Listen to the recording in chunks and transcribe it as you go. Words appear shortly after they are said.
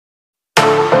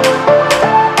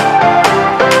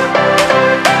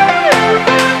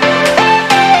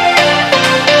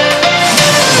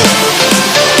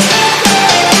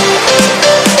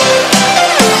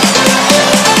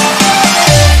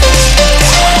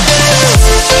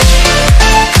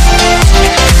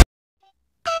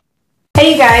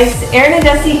Hey you guys, Erin and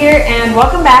Dusty here, and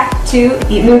welcome back to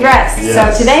Eat, Move, Rest.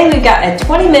 Yes. So today we've got a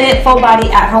 20-minute full body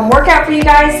at-home workout for you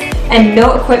guys, and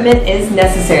no equipment is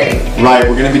necessary. Right,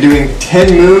 we're going to be doing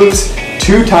 10 moves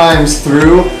 2 times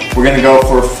through. We're going to go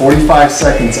for 45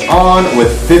 seconds on with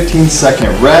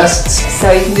 15-second rests. So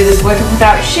you can do this with or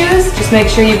without shoes. Just make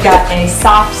sure you've got a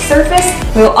soft surface.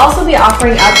 We will also be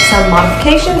offering up some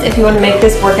modifications if you want to make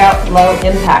this workout low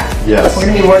impact. Yes. We're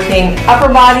going to be working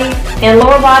upper body and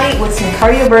lower body with some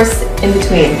cardio bursts in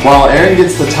between. While Erin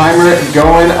gets the timer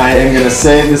going, I am going to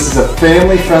say this is a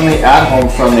family-friendly, at-home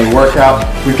friendly workout.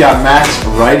 We've got Max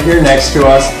right here next to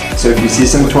us, so if you see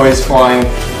some toys flying,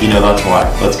 you know that's why.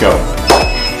 Let's go.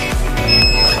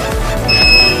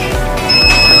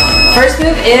 First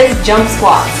move is jump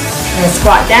squats. I'm going to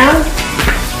squat down,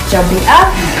 jumping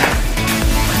up.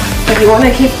 If you want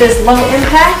to keep this low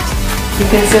impact, you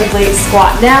can simply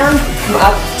squat down, come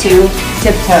up to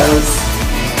tiptoes.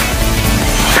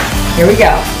 Here we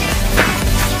go.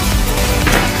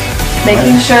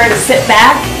 Making sure to sit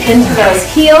back into those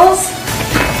heels,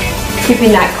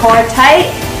 keeping that core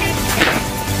tight.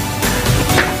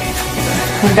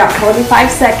 We've got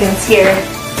 45 seconds here.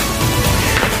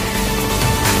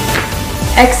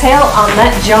 Exhale on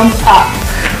that jump up.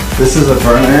 This is a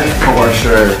burner for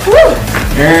sure. Woo!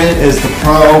 Erin is the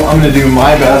pro. I'm going to do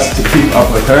my best to keep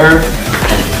up with her.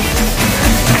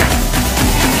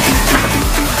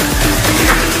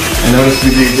 I notice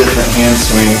we do different hand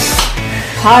swings.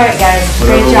 Alright guys,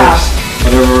 great job.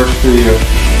 Whatever works for you.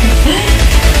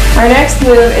 Our next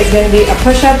move is going to be a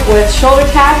push-up with shoulder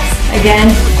taps.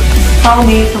 Again, follow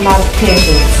me for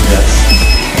modifications.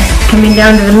 Yes. Coming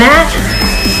down to the mat.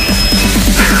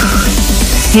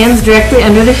 Hands directly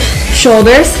under the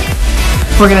shoulders.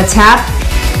 We're going to tap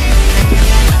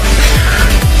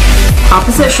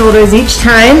opposite shoulders each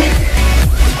time.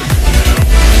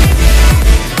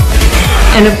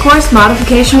 And of course,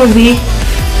 modification would be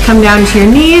come down to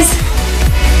your knees.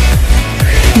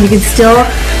 You can still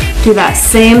do that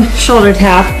same shoulder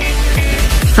tap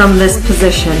from this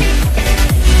position.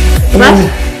 But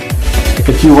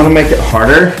if you want to make it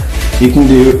harder, you can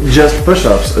do just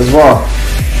push-ups as well.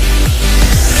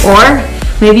 or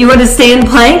maybe you want to stay in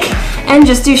plank and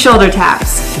just do shoulder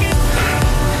taps.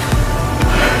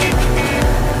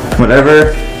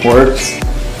 Whatever works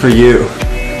for you.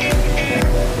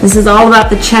 This is all about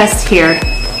the chest here.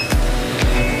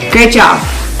 Great job.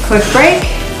 Quick break.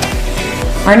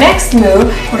 Our next move,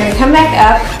 we're going to come back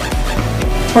up.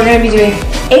 We're going to be doing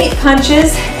 8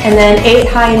 punches and then 8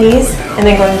 high knees and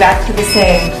then going back to the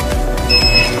same.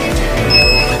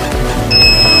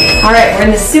 All right, we're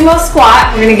in the sumo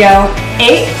squat. We're going to go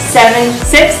 8, 7,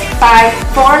 6, 5,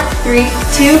 4, 3,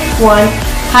 2, 1.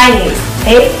 High knees.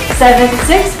 8, 7,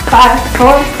 6, 5,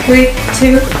 4, 3,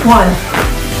 2, 1.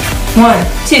 1,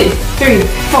 2, 3,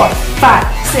 4, 5,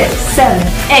 6, 7,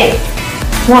 8.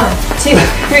 1, 2,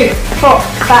 3, 4,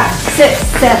 5, 6,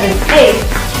 7, 8.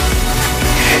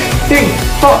 3,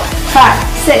 4, 5,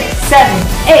 6, 7,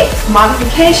 8.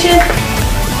 Modification.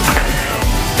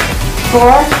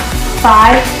 4,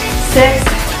 5, 6,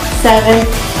 7,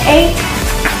 8.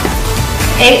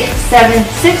 8, 7,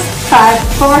 6, 5,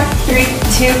 4, 3,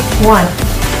 2, 1.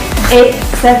 8,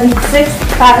 7, 6,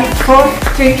 5, 4,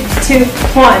 3, 2,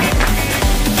 1.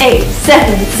 8,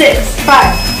 7, 6,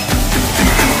 5.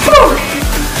 Whew.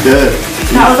 Good.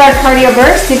 That was our cardio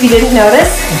burst, if you didn't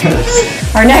notice.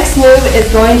 Our next move is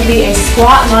going to be a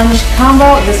squat lunge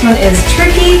combo. This one is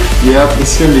tricky. Yep,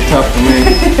 this is going to be tough for me.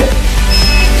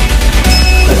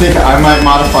 I think I might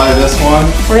modify this one.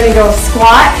 We're going to go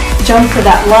squat, jump for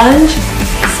that lunge,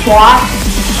 squat,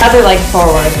 other leg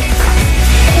forward.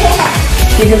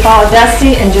 You can follow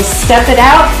Dusty and just step it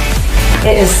out.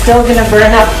 It is still going to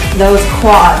burn up those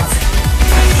quads.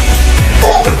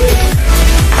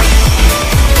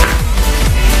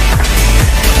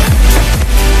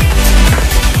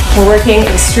 We're working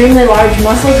extremely large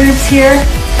muscle groups here.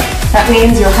 That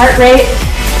means your heart rate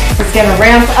is going to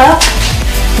ramp up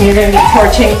and you're going to be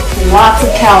torching lots of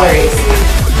calories.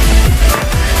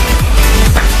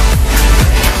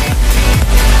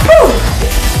 Whew.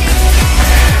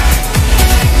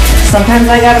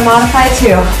 Sometimes I got to modify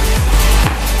too.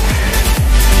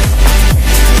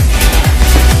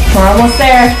 We're almost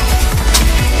there.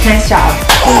 Nice job.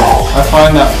 I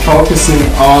find that focusing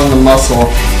on the muscle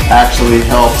actually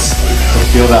helps to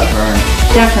feel that burn.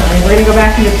 Definitely. We're going to go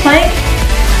back into plank.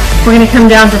 We're going to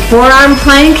come down to forearm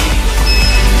plank.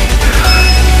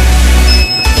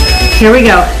 Here we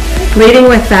go.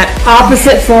 Leading with that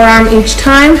opposite forearm each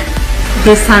time.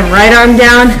 This time right arm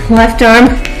down, left arm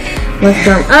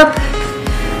up.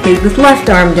 Lead with left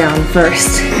arm down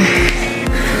first.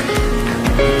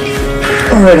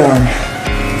 Right arm.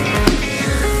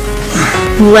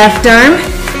 Left arm.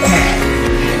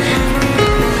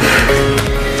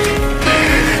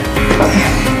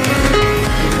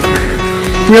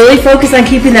 Really focus on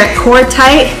keeping that core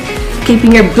tight,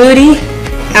 keeping your booty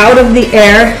out of the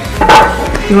air.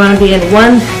 You want to be in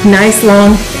one nice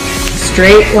long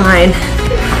straight line.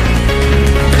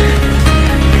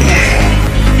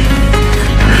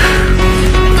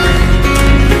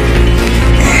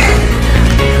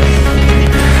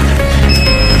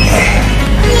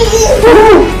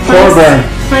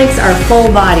 Planks are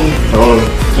full body,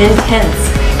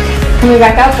 intense. When we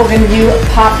back up, we're going to do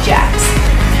pop jacks.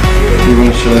 You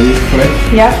want to show these quick?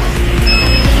 Yep.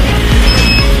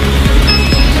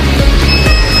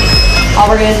 All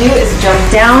we're going to do is jump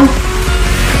down,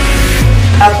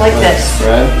 up like this.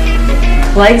 Spread.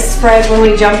 Legs spread when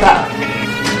we jump up.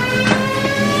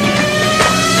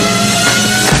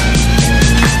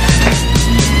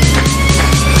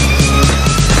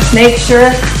 Make sure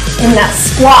in that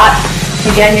squat,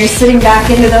 again, you're sitting back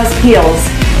into those heels.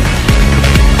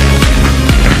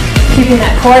 Keeping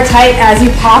that core tight as you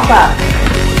pop up.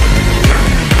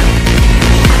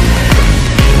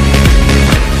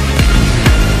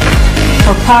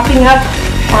 We're popping up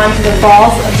onto the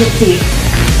balls of the feet.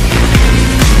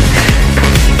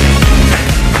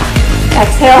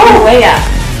 Exhale on the way up.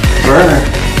 Burner.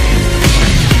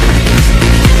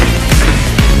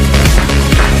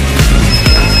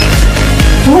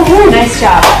 Nice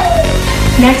job.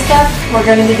 Next up, we're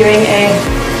going to be doing a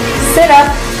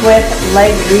sit-up with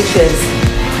leg reaches.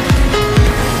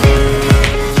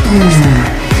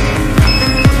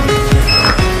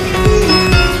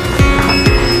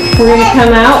 We're going to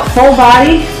come out, full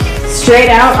body, straight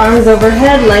out, arms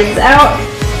overhead, legs out.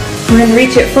 We're going to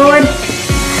reach it forward,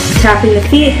 tapping the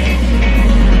feet,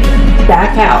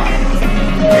 back out.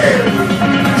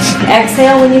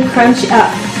 Exhale when you crunch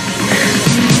up.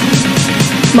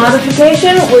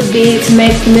 Modification would be to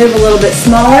make the move a little bit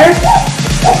smaller.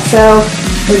 So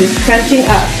we're just crunching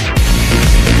up.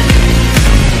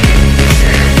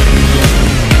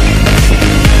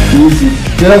 Easy,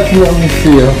 definitely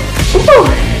feel.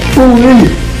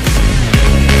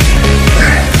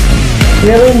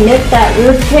 Really knit that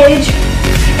rib cage.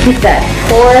 Keep that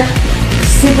core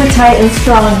super tight and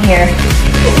strong here.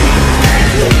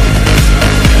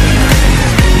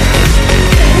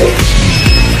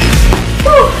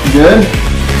 Good?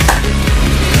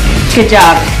 Good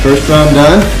job. First round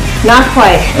done? Not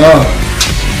quite. Oh.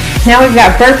 Now we've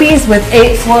got burpees with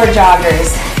 8 floor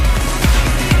joggers.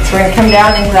 So we're going to come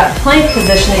down into that plank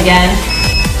position again,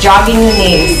 jogging the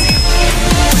knees.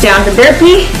 Down to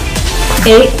burpee.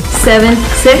 8, 7,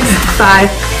 6, 5,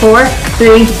 4,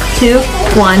 3, 2,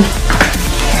 1.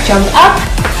 Jump up,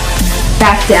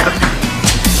 back down.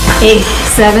 8,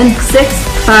 7, 6,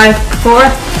 5,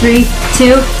 4, 3,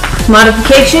 2.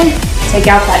 Modification, take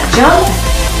out that jump.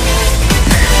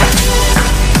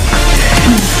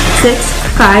 6,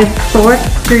 5, 4,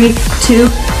 3, 2,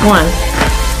 1.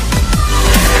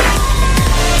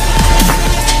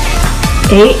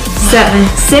 8, 7,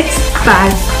 6,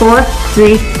 5, 4,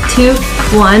 3, 2,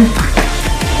 1.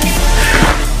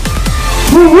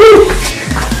 Woo-woo.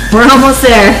 We're almost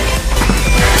there.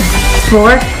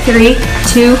 4, 3,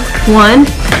 2, 1.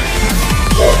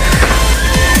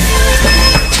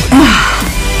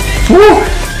 Woo.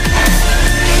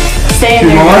 Stay in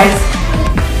there, guys.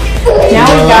 Now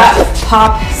we've got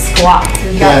pop squats.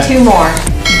 We've got 2 more.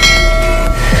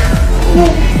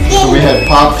 So we had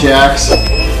pop jacks,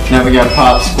 now we got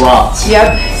pop squats.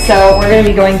 Yep, so we're going to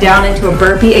be going down into a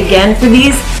burpee again for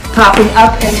these, popping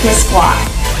up into a squat.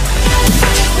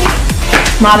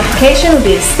 Modification would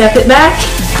be to step it back,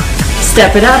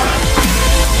 step it up,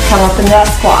 come up into that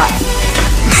squat.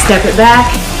 Step it back,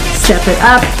 step it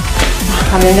up,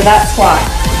 come into that squat.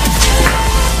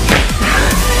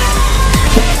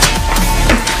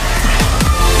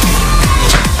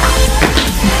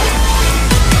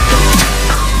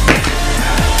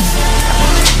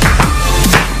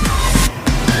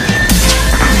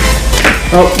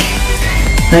 Oh,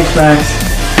 thanks, Max.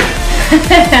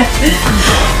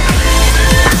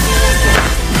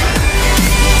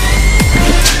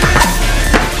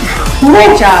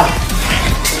 Great job.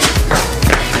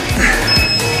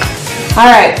 All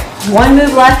right, 1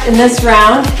 move left in this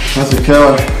round. That's a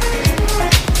killer.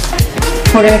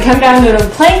 We're going to come down to a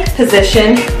plank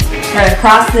position. We're going to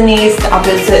cross the knees to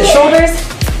opposite shoulders,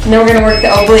 and then we're going to work the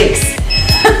obliques.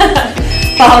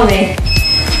 Follow me.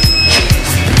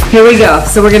 Here we go.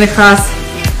 So we're going to cross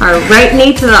our right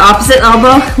knee to the opposite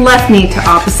elbow, left knee to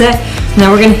opposite, and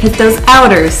then we're going to hit those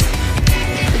outers.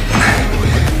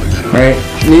 Right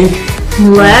knee.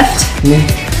 Left, Knee.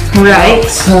 Right.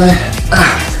 Outside.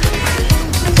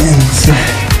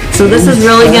 Inside. So this is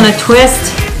really gonna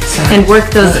twist and work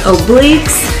those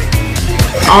obliques.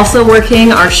 Also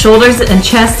working our shoulders and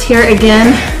chest here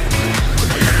again.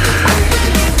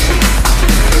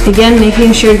 Again,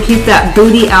 making sure to keep that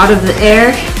booty out of the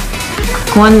air.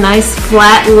 One nice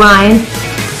flat line.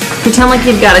 Pretend like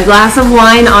you've got a glass of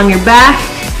wine on your back.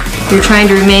 You're trying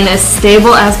to remain as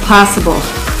stable as possible.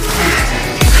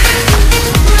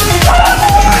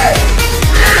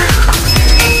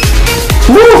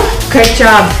 Woo! Great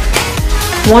job.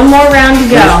 One more round to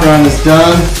go. First round is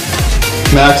done.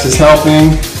 Max is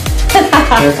helping.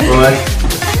 Yes, boy.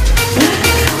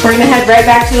 We're gonna head right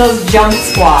back to those jump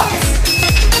squats.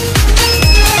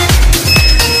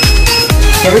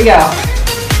 Here we go.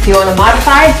 If you want to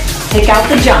modify, take out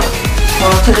the jump. Go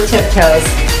up to the tiptoes.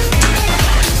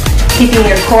 Keeping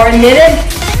your core knitted,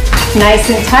 nice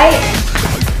and tight.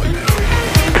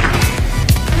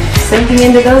 Sinking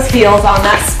into those heels on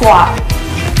that squat.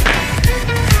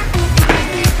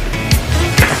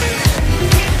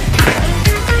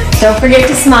 Don't forget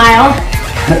to smile.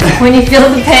 When you feel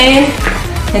the pain,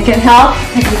 it can help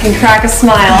if you can crack a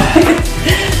smile.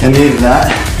 I needed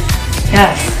that.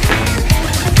 Yes.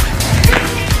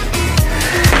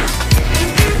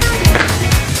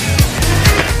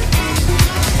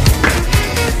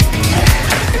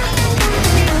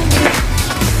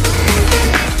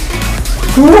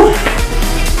 Woo.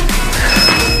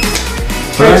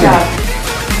 Great job.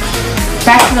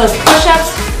 Back to those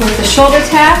push-ups with the shoulder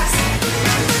taps.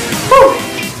 Woo.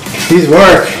 These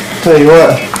work. Tell you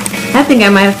what. I think I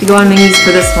might have to go on my knees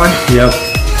for this one. Yep.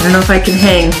 I don't know if I can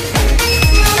hang.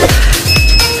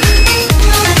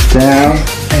 Down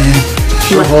and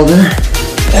shoulder.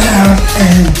 Down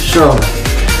and shoulder.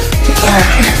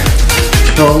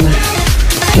 Shoulder.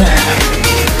 Down.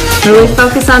 Really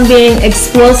focus on being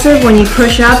explosive when you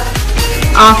push up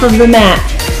off of the mat.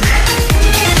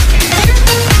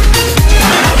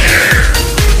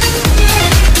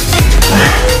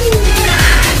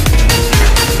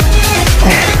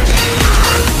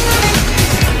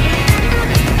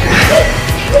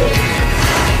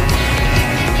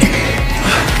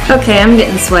 Okay, I'm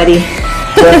getting sweaty.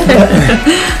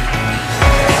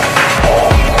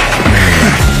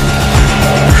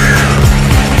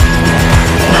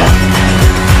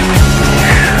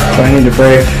 If I need a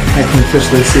break, I can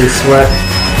officially see sweat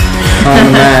on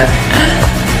the mat.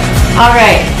 All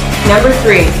right, number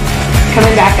 3.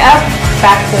 Coming back up,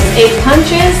 back to those 8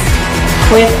 punches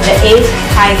with the 8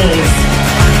 high knees.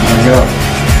 There we go.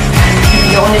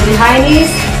 If you don't want to do high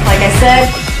knees, like I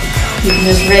said, you can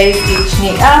just raise each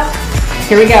knee up.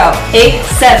 Here we go. 8,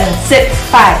 7, 6,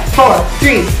 5, 4,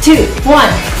 3, 2, 1.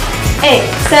 8,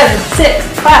 7, 6,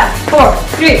 5, 4,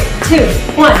 3, 2,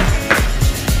 1.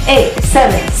 8,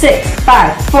 7, 6,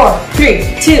 5, 4, 3,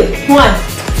 2, 1.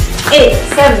 8,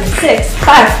 7, 6,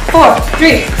 5, 4,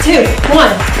 3, 2, 1.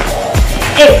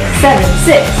 8, 7,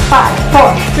 6, 5,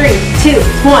 4, 3, 2,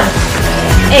 1.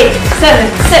 8, 7,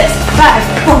 6, 5,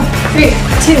 4, 3,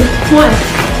 2, 1.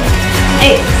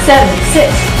 8, 7,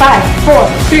 6, 5, 4,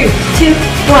 3, 2,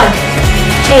 1.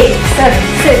 8, 7,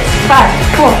 6, 5,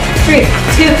 4, 3,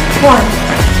 2, 1.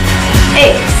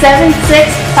 8, 7, 6,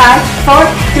 5, 4,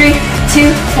 3, 2,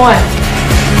 1.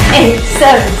 8,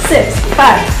 7, 6,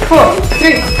 5, 4,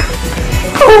 3.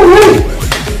 Woo-hoo.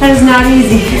 That is not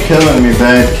easy. You're killing me,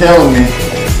 babe. Killing me.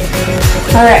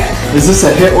 All right. Is this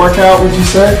a HIIT workout, would you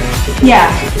say?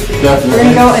 Yeah. Definitely. We're going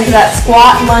to go into that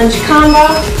squat lunge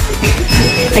combo.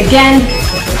 Again,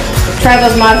 try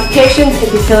those modifications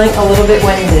if you're feeling a little bit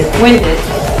winded.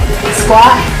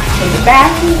 Squat, take it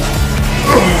back,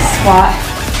 squat,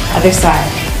 other side.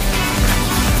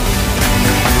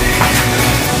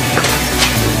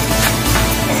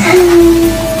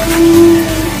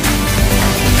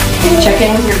 Check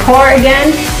in with your core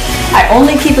again. I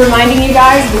only keep reminding you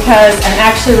guys because I'm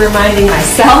actually reminding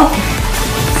myself.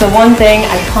 So one thing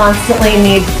I constantly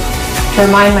need to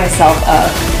remind myself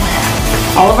of.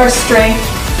 All of our strength,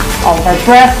 all of our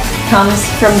breath comes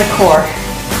from the core.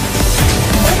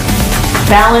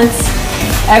 Balance,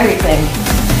 everything.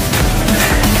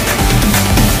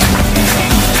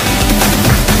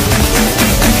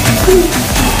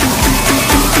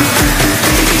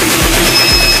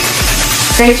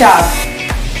 Great job.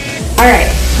 All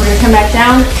right, we're gonna come back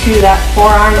down to that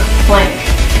forearm plank.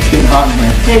 It's getting hot in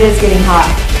here. It is getting hot.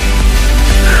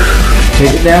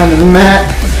 Take it down to the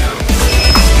mat.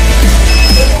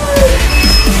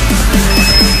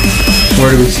 Where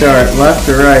do we start? Left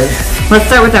or right? Let's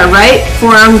start with our right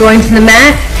forearm going to the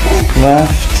mat.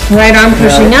 Left. Right arm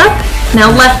pushing up.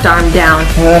 Now left arm down.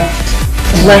 Left.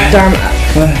 Left arm up.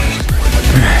 Left.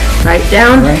 Right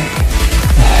down.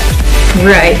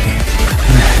 Right.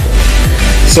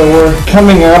 So we're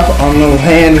coming up on the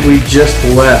land we just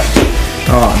left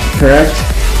on, correct?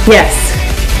 Yes.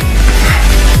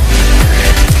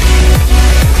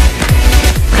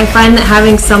 I find that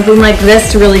having something like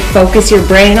this to really focus your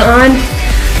brain on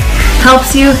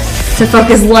helps you to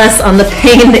focus less on the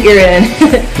pain that you're in.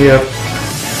 Yep.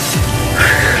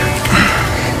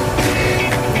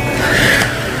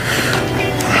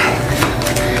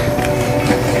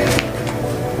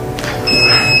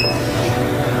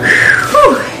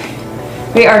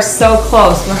 We are so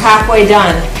close. We're halfway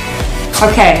done.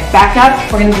 Okay, back up.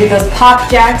 We're going to do those pop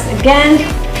jacks again.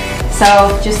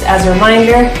 So just as a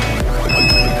reminder,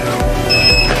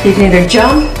 you can either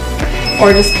jump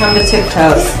or just come to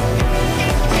tiptoes.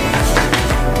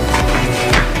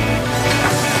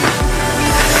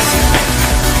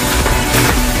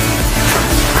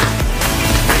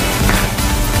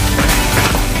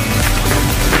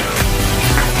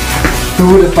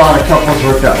 Who would have thought a couples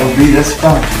workout would be this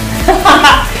fun?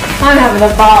 I'm having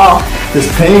a ball. It's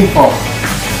painful,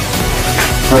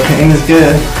 but pain is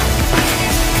good.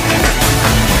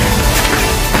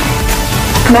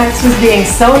 Max was being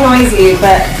so noisy,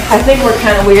 but I think we're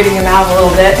kind of weirding him out a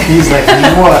little bit. He's like,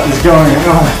 what is going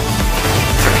on?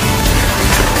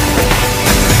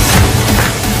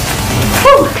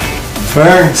 Whew.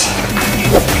 Burns.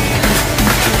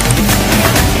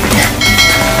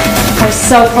 We're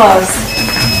so close.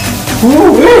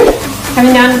 Woo-wee.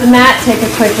 Coming down to the mat, take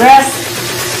a quick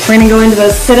rest. We're going to go into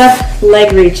those sit-up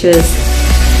leg reaches.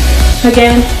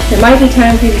 Again, it might be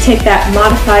time for you to take that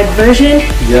modified version.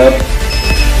 Yep.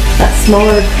 That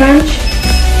smaller crunch.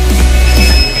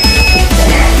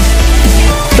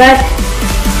 But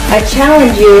I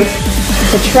challenge you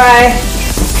to try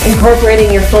incorporating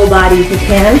your full body if you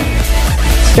can.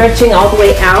 Stretching all the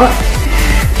way out.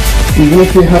 Even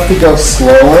if you have to go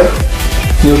slower,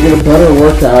 you'll get a better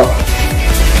workout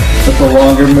with a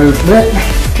longer movement.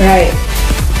 Right.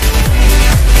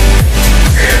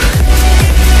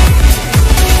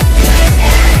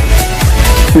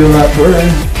 Feel that burn?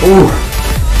 Ooh.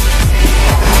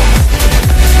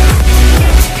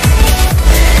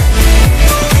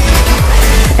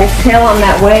 Exhale on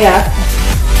that way up.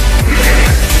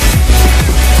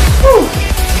 Whew.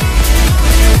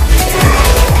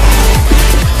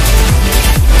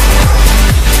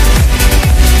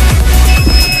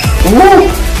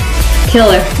 Woo.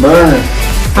 Killer. Burn.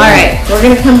 All right, we're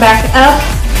gonna come back up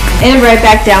and right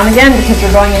back down again because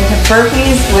we're going into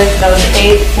burpees with those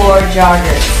 8th floor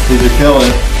joggers. These are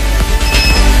killing.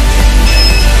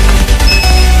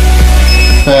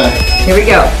 Here we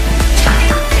go.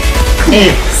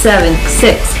 8, 7,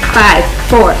 6, 5,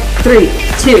 4, 3,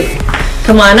 2.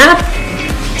 Come on up.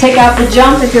 Take out the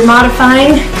jump if you're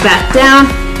modifying. Back down.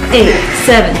 8,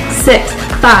 7, 6,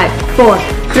 5, 4,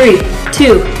 3,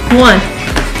 2, 1.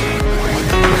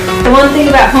 The one thing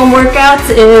about home workouts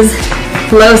is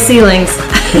low ceilings.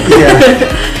 Yeah.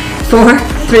 4,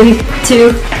 3,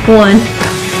 2, 1.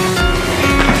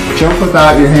 Jump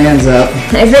without your hands up.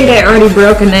 I think I already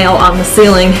broke a nail on the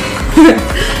ceiling.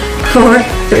 4,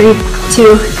 3,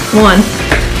 2, 1.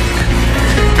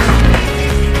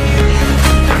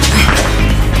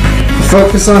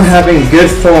 Focus on having good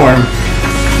form,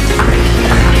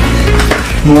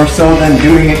 more so than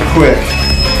doing it quick.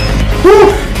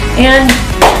 Whew. And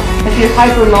if you're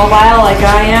hypermobile like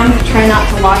I am, try not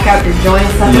to lock out your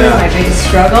joints. That's my biggest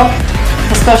struggle,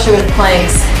 especially with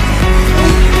planks.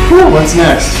 Whew, what's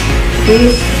next?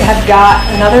 We have got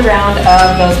another round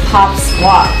of those pop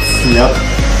squats. Yep.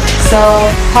 So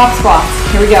pop squats,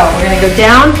 here we go. We're gonna go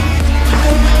down,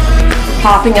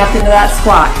 popping up into that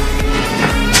squat.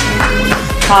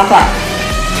 Pop up.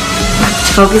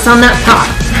 Focus on that pop.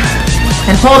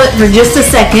 And hold it for just a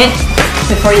second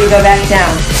before you go back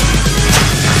down.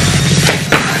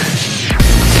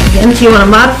 Again, if you want to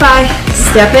modify,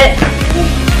 step it.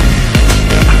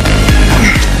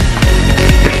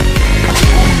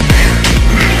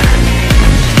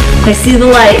 I see the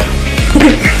light.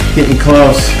 Getting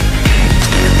close.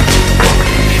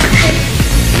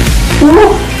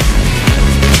 Woo.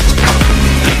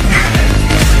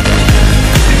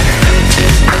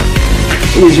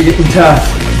 These are getting tough.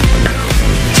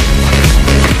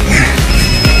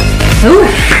 Ooh.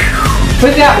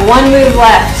 We've got one move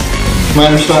left.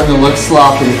 Mine are starting to look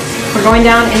sloppy. We're going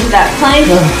down into that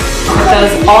plank with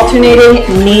those alternating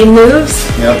knee moves.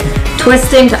 Yep.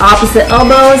 Twisting to opposite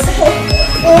elbows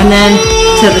and then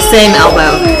to the same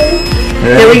elbow.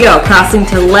 Here we go. Crossing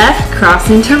to left,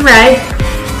 crossing to right.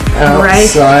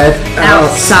 Outside,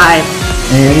 outside.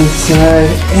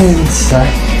 Inside,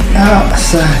 inside,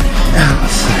 outside,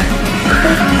 outside.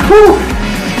 Whew.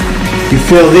 You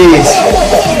feel these?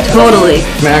 Totally.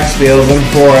 Max feels them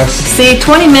for us. See,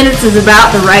 20 minutes is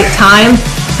about the right time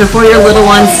before your little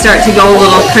ones start to go a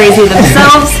little crazy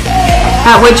themselves,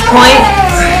 at which point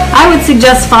I would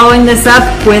suggest following this up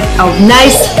with a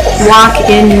nice walk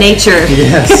in nature.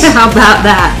 Yes. How about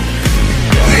that?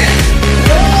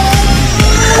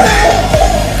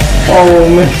 Oh,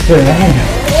 Mr. Man.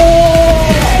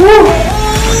 Woo.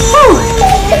 Woo.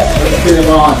 Let's get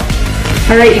him on.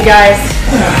 All right, you guys,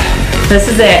 this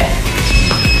is it.